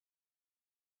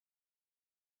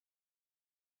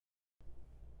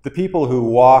The people who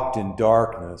walked in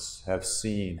darkness have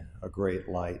seen a great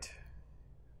light.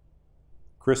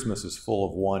 Christmas is full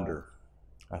of wonder.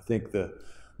 I think the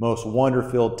most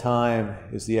wonder-filled time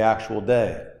is the actual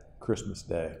day, Christmas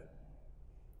Day.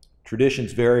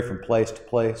 Traditions vary from place to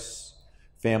place,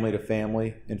 family to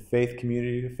family, and faith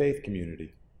community to faith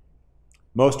community.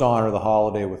 Most honor the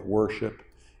holiday with worship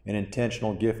and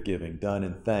intentional gift-giving done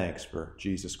in thanks for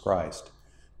Jesus Christ,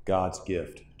 God's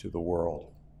gift to the world.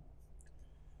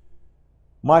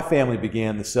 My family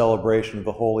began the celebration of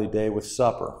the holy day with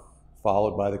supper,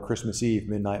 followed by the Christmas Eve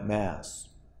midnight mass.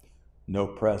 No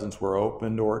presents were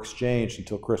opened or exchanged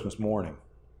until Christmas morning.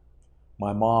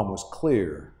 My mom was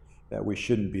clear that we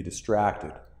shouldn't be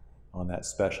distracted on that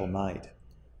special night.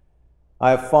 I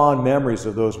have fond memories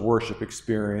of those worship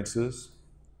experiences.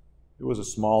 It was a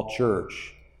small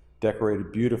church,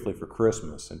 decorated beautifully for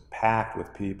Christmas and packed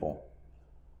with people.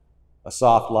 A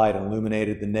soft light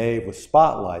illuminated the nave with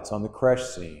spotlights on the creche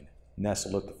scene,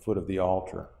 nestled at the foot of the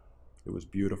altar. It was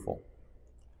beautiful.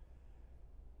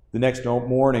 The next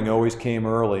morning always came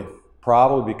early,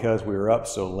 probably because we were up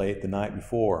so late the night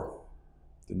before.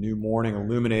 The new morning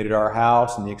illuminated our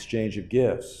house and the exchange of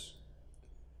gifts.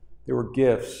 There were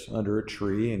gifts under a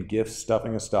tree and gifts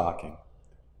stuffing a stocking.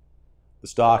 The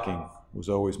stocking was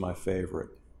always my favorite.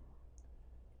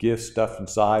 Gifts stuffed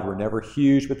inside were never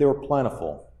huge, but they were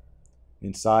plentiful.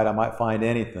 Inside I might find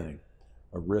anything: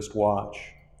 a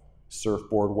wristwatch,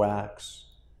 surfboard wax,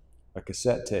 a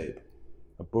cassette tape,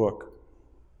 a book,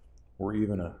 or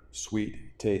even a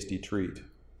sweet, tasty treat.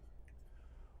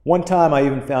 One time I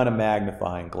even found a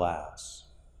magnifying glass.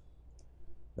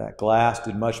 That glass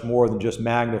did much more than just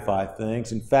magnify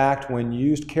things. In fact, when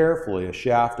used carefully, a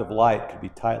shaft of light could be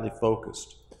tightly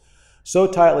focused. So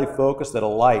tightly focused that a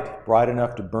light bright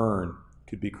enough to burn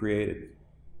could be created.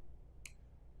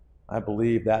 I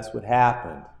believe that's what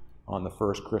happened on the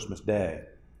first Christmas day.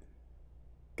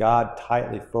 God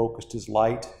tightly focused his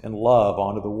light and love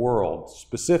onto the world,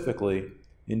 specifically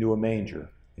into a manger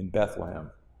in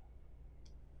Bethlehem.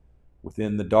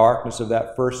 Within the darkness of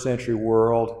that first century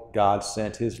world, God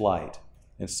sent his light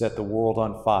and set the world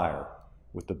on fire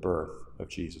with the birth of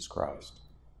Jesus Christ.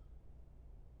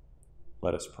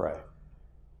 Let us pray.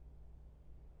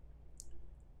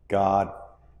 God,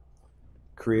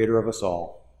 creator of us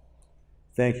all,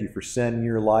 thank you for sending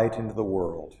your light into the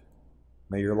world.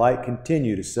 May your light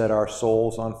continue to set our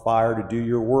souls on fire to do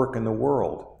your work in the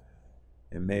world,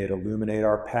 and may it illuminate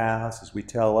our paths as we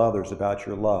tell others about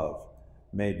your love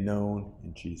made known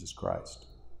in Jesus Christ.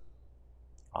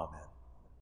 Amen.